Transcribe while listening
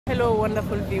Hello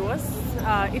wonderful viewers,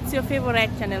 it's your favorite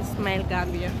channel Smile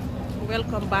Gambia.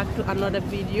 Welcome back to another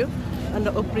video on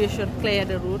the Operation Clear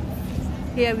the Road.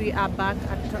 Here we are back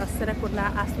at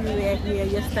Serrekunda as we were here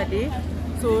yesterday.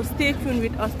 So stay tuned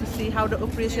with us to see how the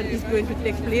operation is going to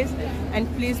take place, and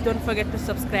please don't forget to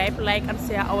subscribe, like and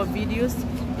share our videos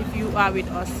if you are with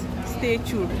us. Stay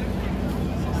tuned.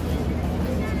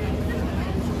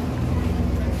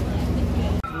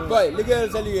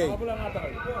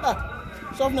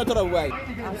 As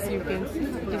you can see,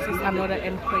 this is another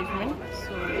encouragement.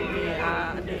 So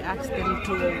they ask them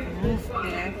to move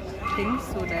their things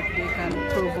so that they can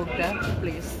provoke the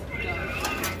place.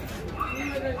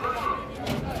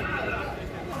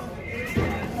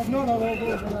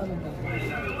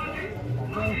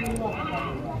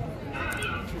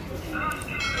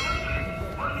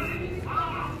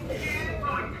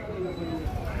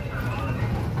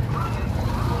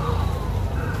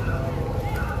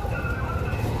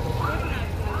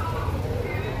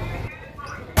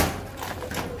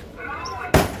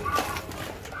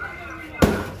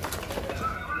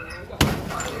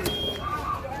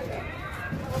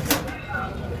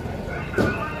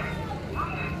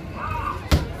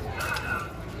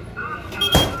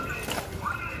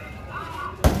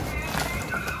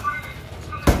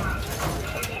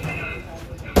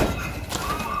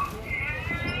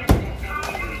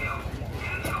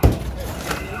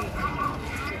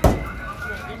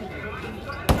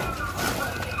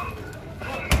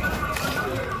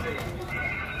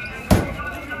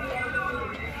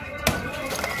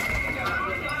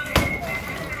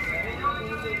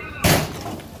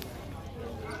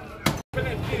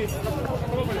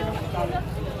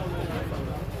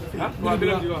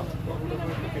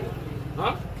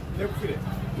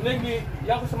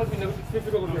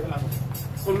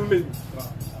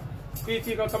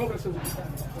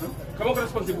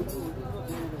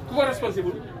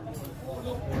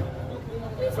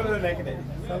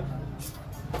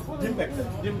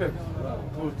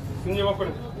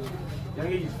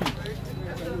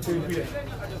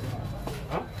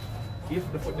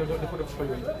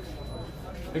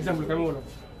 Example kami wala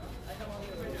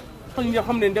ko ñu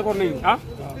xam ne décor nañu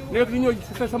nek li ñoo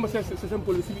sama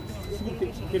symbole ci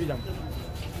kër jam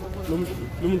lu mu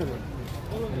tagal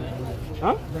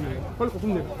xol ko fu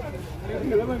mu nek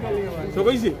so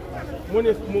ko isi mo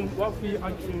ne mom wa fi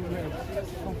ak ko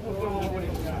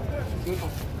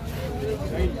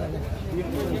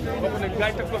ne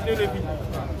gaay tak ko ñëw fi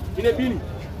ine bi ni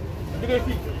digay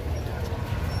fi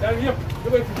dal yépp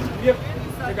digay fi yépp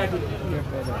te gaay do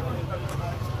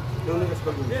no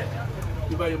escol bu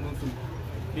di baye mo fi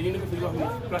li ñu fi wax ni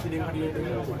place yi nga xam ne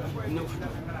ñu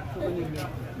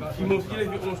ci mo fi le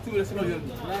on stuur ci kaw yoon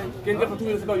kenn dafa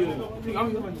tuur ci kaw yoon fi am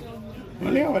li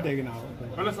nga wax dégg naa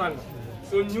wala sang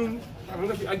so ñun xam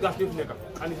nga fi ay gas yu nekk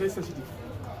ani very sensitive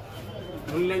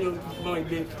ñu la ñu mo ngi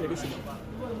leen té ci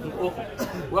ko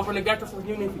wax ne gatta sax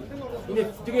ñu ne fi ñu ne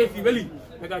jógee fi ba li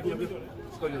nga gatt ñu ci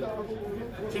kaw yoon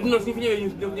ci dina ci fi ñëwee ñu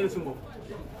def jël ci mbop.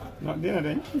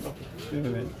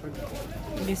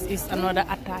 This is another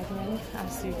attachment.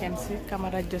 As you can see,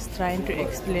 camera just trying to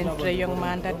explain to the young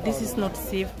man that this is not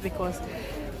safe because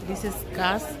this is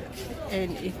gas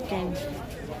and it can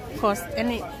cause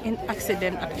any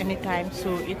accident at any time,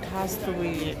 so it has to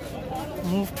be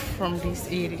moved from this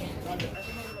area.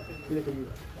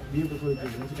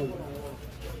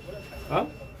 Huh?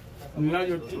 Now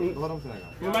you're come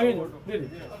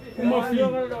on, fee.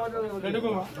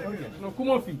 No, come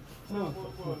on, fee.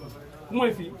 Come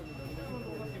on, fee.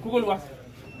 Google was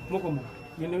Mokomo.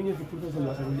 You know, you have to put some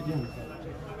last religion.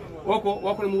 Walk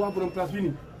on move up on plus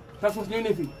winning. That's what's your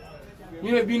name.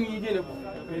 You have been in jail.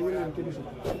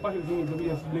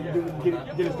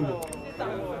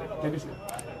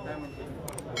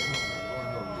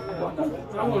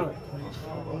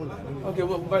 Okay,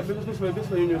 well, but this way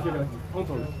you figure.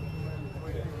 Control.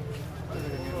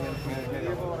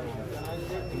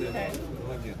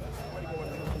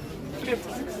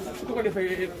 Itu kan dia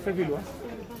fai luas.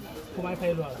 Kumai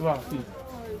fai luas. Wah, si.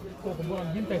 Kau kemudian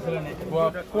bintang selane.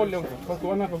 Wah, kau leng kau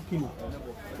warna kau kini.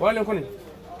 Wah leng kau ni.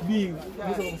 Bi,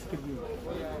 ni sama sikit ni.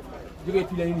 Juga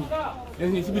tidak ini. Yang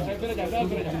ni sikit.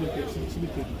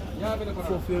 Sikit. Ya, betul.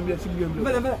 So film dia sikit.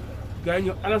 Betul.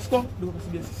 Ganyo, alas ko, dulu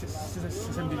kasi dia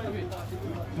sesendiri.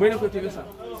 Mana kau cakap sah?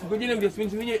 Kau jadi dia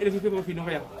sebenarnya elektrik kau film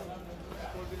kaya.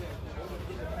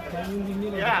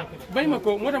 Bayi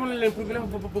mako, mau dapat lem program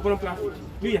program kelas.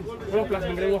 Lihat, program kelas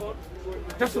mengenai wah.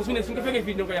 Terus sebenarnya singkat pergi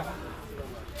video kaya.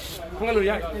 Pengalu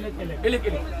ya, elek.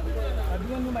 di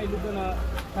ngeen ñu may lu gën a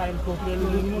time foofu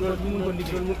loolu ñu mun ko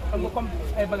liggéey xam nga comme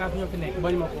ay bagages ñoo fi nekk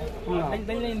bañ ma ko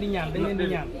dañ leen di ñaan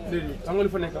déedéet xam nga li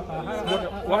fa nekk moo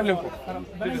tax wax leen ko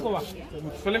danañ ko wax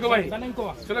su leen ko waxee danañ ko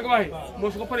wax su leen ko waxee moo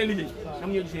su ko paree liggéey am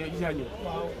ñoo gisee ñëw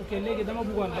waaw ok léegi dama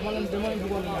leen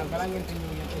bëggoon ñaan balaa ngeen fi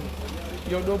ñëw yéen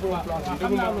yow doo borom place bi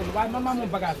xam naa loolu waaye man maa moom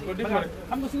bagage loolu dégg ma rek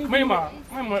xam nga suñu may ma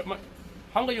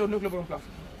xam nga yow nekk la borom place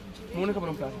moo nekk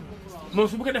borom place moom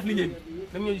su bëggee def liggéey bi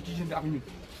dañ ñëw ci jënd ak ñun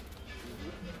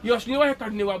yow su ñu waxee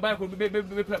kàddu ne waaw bàyyi ko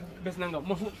bés na nga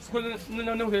moom su ko ne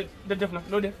def nag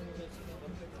loolu def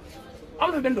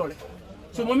am na benn doole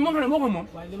so moom moo xam ne moo ko moom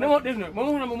ne moo def ne moom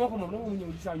moo xam ne moo ko moom na moom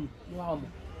ñëw ci saa ñu wax moom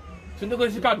su ñu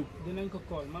si kàddu dinañ ko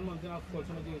kool man moom dinaa ko kool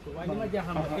su ma jógee ko waaye li ma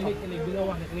jaaxal ma ëllëg bi nga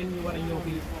wax ne ngeen ñu war a ñëw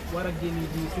fii war a génne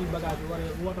ji suñu bagage bi war a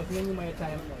woto su ngeen ñu mayee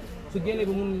time su génnee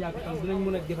bi mënuñu ñàkk tam dinañ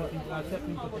mën a defar suñu place seet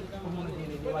suñu côté pour mën a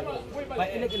génne ji waajal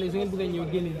waaye ëllëg su ngeen bëggee ñëw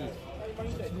génne lii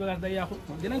suñu bagage day yàqu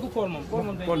dinañ ko kool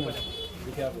moom day ko def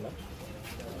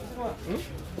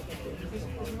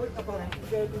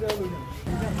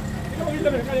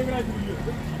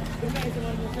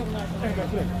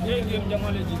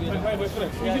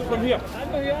From here.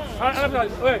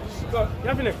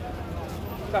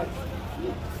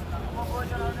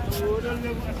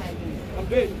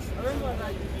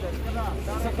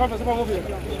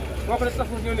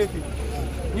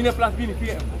 ñu ne place bii nii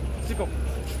fii si kaw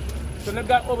te nag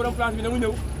gars yi place bi na mu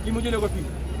ñëw li mu jëlee ko fii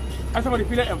ak sama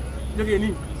fii lay am jógee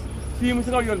nii fii mu si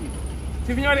kaw yoon bi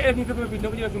si fi ñaari élèves ñu fekk fii dina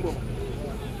ko jëlee suñu bopp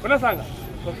kon sanga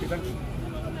ok thank you.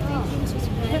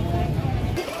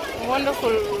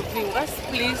 Wonderful viewers,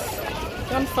 please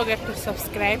don't forget to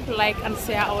subscribe, like and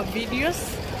share our videos,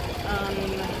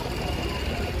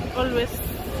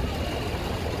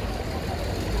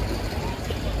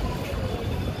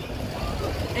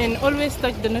 and always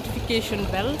touch the notification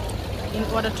bell in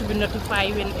order to be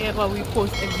notified whenever we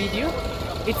post a video.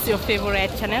 It's your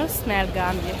favorite channel, Smile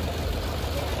Gambia.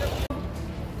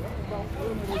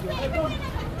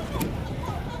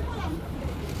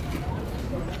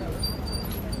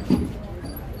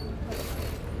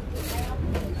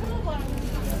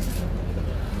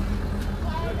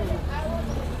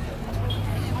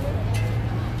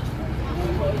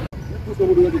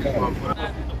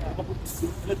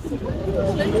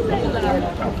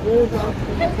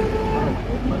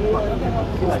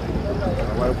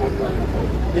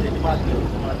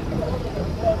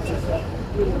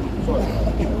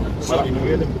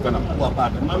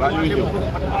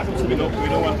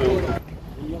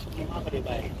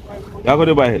 yaa ko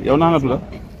de bàyyi xel yow naanatu la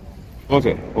ok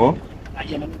o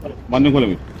man ni ko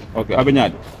lemit ok abe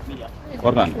ñaadi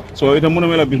wartan so ita muna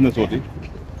mela business oti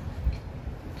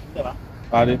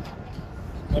ade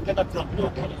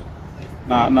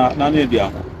na ne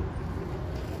diam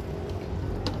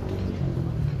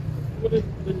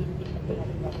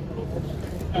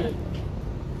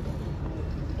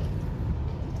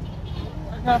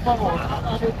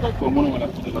ko muna mela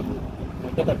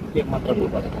dekat dia matra dulu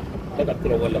dekat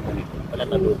terowol la moni wala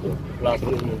na do place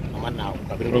aman na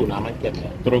kabiro na man ken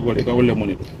trogol ka wala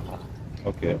moni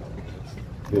ok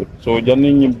good so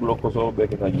janni ñi bloko so be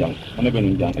ka jang mane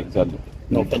ben jang exactly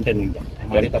no tenten ni jang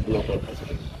mari ka bloko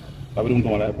kabiro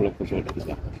mo la bloko so de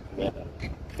jang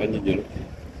kan ñi jël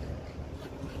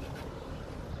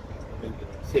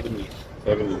 7 years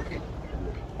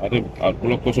ade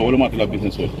bloko so wala mat la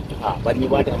business so bari ni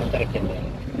wata man tar ken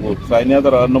good say ne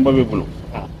dara nomba be bulu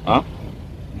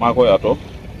mako yato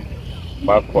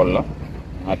ba kolla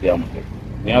ati am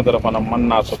ni adara fana man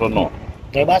na soto no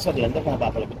kay ba so lan dafa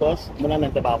ba pala because muna nan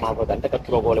ba mako dan ka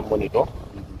tro gole monito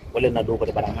wala na do ko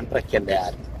de bara man trakken da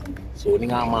yar so ni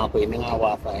nga mako ni nga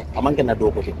wa fa aman ke na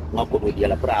do ko de mako do dia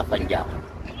la pra fa jam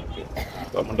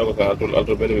to man dago ka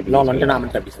alto bele non non dina man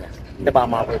ta business de ba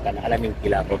mako kan ala min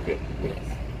kila okay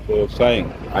so saying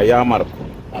ayamar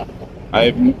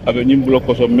ay abe ñim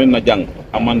bloko so men na jang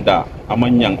amanda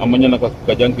amanyang amanya na ka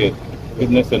jangke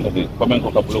business center di komen ko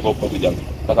ka bloko ko jang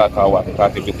ka wa ka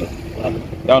ke business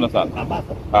daw na san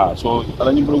so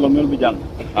ala ñim bloko men bi jang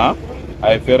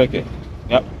ay fereke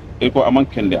ya e ko aman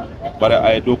kende bare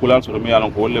ay dokulal so mi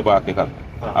yalan ko wolle ba ke kan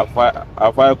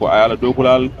afa ko ay ala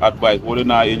dokulal advice wolle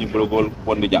na e ñim bloko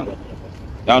bondi jang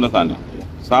daw na san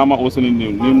sama osini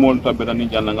ni mol tabbe ni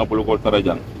janna nga bloko tara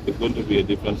jang it's going to be a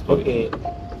different story okay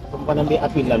Kumpulan di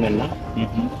api lah menna,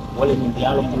 boleh ni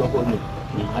dia alam pulau ni,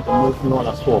 atau move no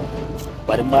la so,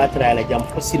 baru baterai la jam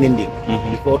pesinindi,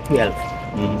 before 12,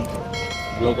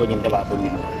 pulau ni dia bawa ni,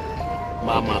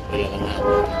 mama pergi dengan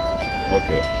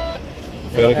okay,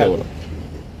 fair ke bola,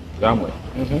 jamu,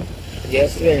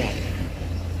 yes,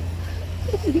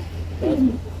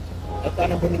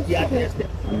 akana boni jiates de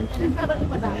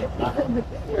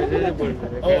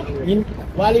yin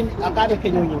walin akada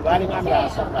kenyo yin walin anda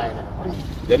supply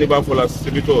jadi ba fola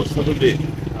sibito saturday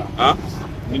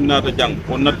ninna ta jang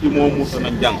on natti mo musa na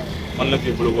jang man la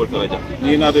fi blogol tara jang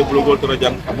ni na de blogol tara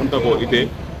jang amunta ko ite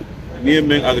ni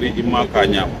men agri imma ka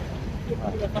nyam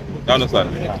dana san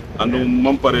andu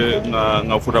mam pare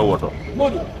nga futa woto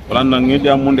wala na ngi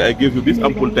jam munde I give you this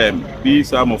ample time be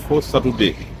sama first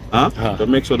saturday to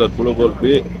make sure that blogol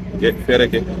be get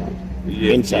fereke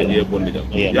ye bondi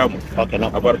jam okay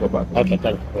no abar ko ba okay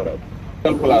thank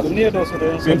you place ni do so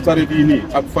sen sari bi ni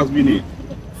ak fas bi ni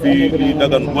fi ni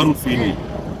dagan warul fi ni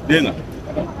denga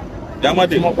jama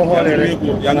de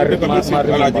yang ada kan si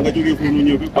ala nga joge fu ñu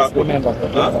ñew bi ba ko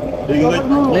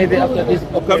maybe after this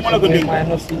kan mala ko ding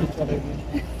waaw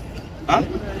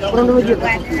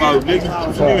legi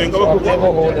su ñewé nga wax ko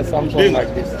like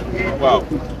this waaw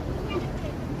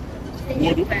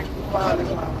modu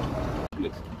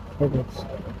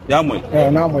ya moy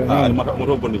na moy mata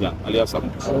moto bondi jang alias sam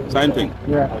same thing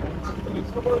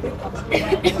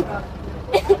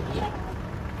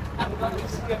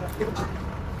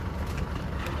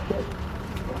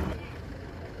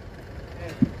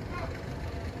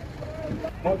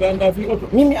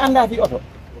Mimi anda fi auto.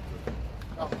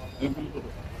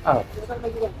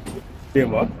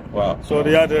 Demo. Wow. So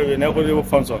the other ne ko def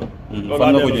function.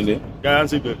 Fan nga ko jëndé? Gayan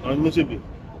ci bi, on mu ci bi.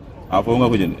 Fo nga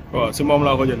ko jëndé? Waaw, ci mom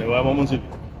la ko jëndé, waaye mom mu ci bi.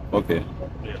 Okay.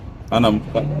 Anam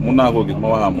mun naa ko gis ma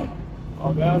wax moom.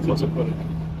 Gayan ci ko.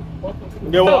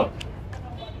 Ndewo.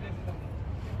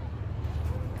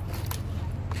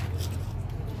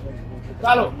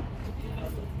 Halo.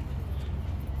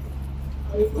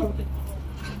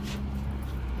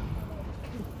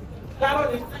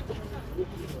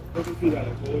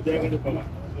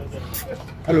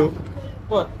 Halo.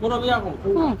 What? Muna biya ko.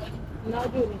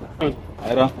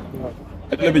 Ayra.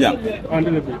 Ate le bijang? Ande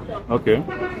le bi. Okay.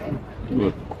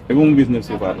 Good. E mo business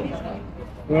e fato.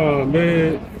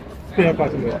 Mais spare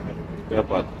part le. Spare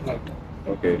part.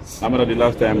 Okay. Amara the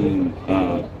last time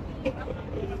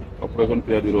operation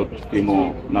clear the road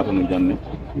timo natanu janne.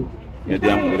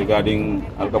 Medium regarding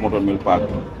Alcamotor Mill Park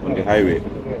on the highway.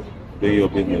 Do your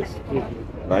business.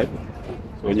 Right?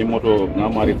 So ni moto na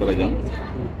mari tarajang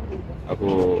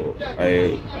ako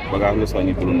ay bagalo sa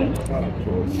ni tuluno so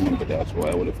mun ko da so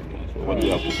ay wala fi so what do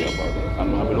you have to say about it and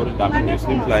ma belori dam it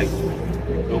seems like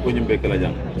do ko nyimbe kala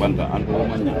jang banta anto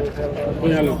manya Ko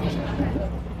yalo.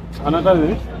 Ana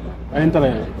tale ay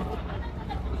intérêt.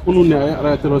 Kunu ne ay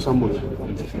ara tero sambul.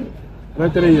 Ara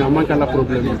tere nya man kala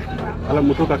problème. Ala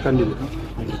moto ka kandile.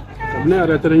 Kabne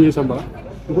ara tere nya samba.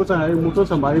 Ko sa ay moto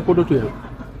samba ay ko do tuya.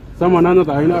 Sama nana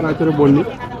ta ina ara tere bonni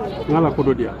ngala ko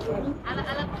do dia.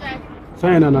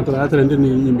 Saya nana ta tere ndeni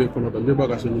nyimbe ko do be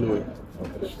baga so nyino.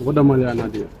 Ko da mali ana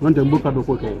dia. Nante mbuka do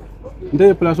ko kay.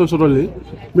 Nde place so role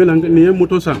mela ni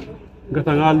moto sang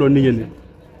ngata ngalo ni yene.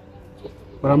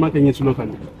 Para ma ke nyi sulo kan.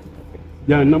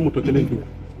 Ya na moto kelen ki.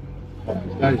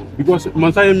 Because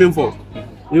man say même fo.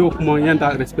 Yo ko mo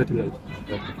yanta respect la.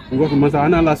 Because man sa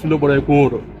ana la sulo boray ko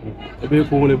ngoro. E be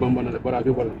ko wole bambana bara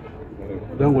be bala.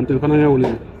 Donc on téléphone ya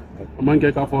wole.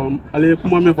 Manke ka fo ale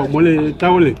kuma me fo mole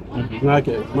tawle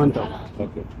ngake manta.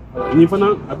 Okay. Ni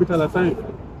fana abita la sai.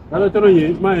 Ala tero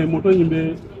ye ma e moto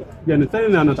nyimbe yani sai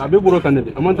na na abe buro kan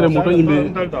de amantre moto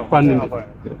nyimbe panni.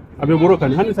 Abe buro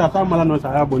kan hani sa mala no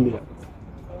sa ya bondi.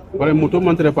 Bare moto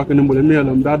mantre pak ne mbole me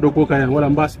ala mba do ko kayan wala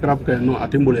mba scrap kayan no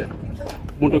atimbule.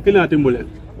 Moto kila atimbule.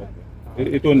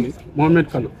 Itoni Mohamed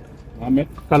Kalo. Mohamed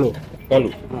Kalo.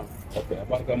 Kalu. Okay,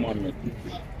 abarka Mohamed.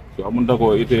 So amunda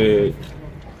ko ite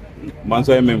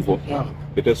mansa même fo.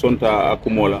 Ite sonta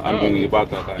akumola andongi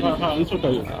baka ka. Nsota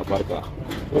yo. Abarka.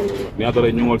 Ni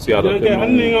atare nyungol siara. Ke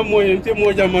hanni nga moye nte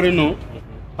mo jamare no.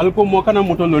 Alko mo kana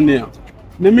moto lonia.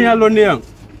 Ne mi ya lonia.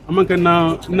 Amanka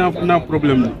na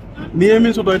problem ni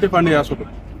yemi soto ite fane ya soto.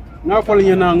 Nga fol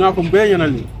nyana nga ko be nyana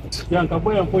li. Yan ka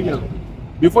boya ko nyana.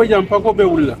 Before jam pa ko be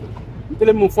wulla.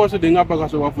 Tele mo force de nga baka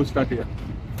so wa fuskatia.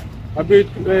 Abi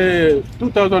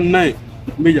 2009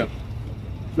 meja.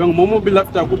 Donc momo bi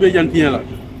lafta ko be jantiya la.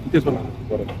 Ite sola.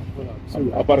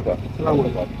 Abarka. Assalamu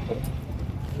alaikum.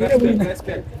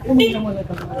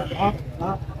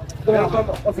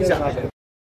 Official.